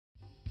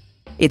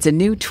It's a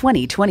new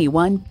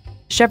 2021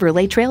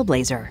 Chevrolet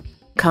Trailblazer.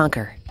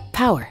 Conquer,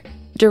 power,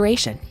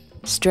 duration,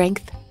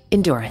 strength,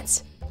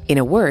 endurance. In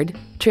a word,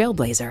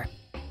 Trailblazer.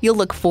 You'll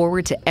look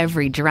forward to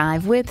every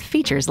drive with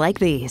features like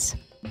these: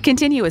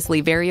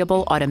 continuously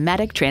variable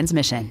automatic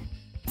transmission,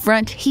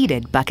 front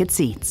heated bucket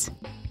seats,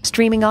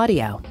 streaming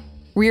audio,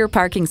 rear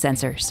parking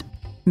sensors,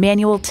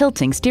 manual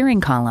tilting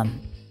steering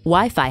column,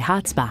 Wi-Fi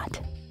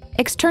hotspot,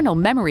 external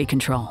memory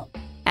control,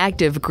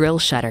 active grille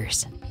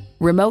shutters,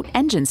 remote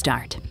engine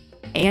start,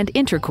 and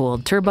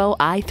intercooled turbo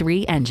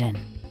i3 engine.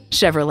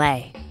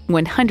 Chevrolet,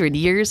 100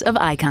 years of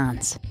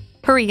icons.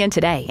 Hurry in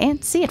today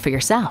and see it for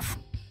yourself.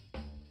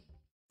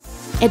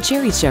 At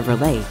Jerry's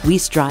Chevrolet, we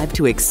strive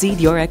to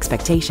exceed your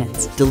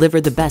expectations,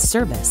 deliver the best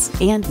service,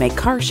 and make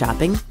car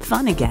shopping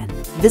fun again.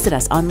 Visit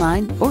us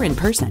online or in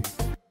person.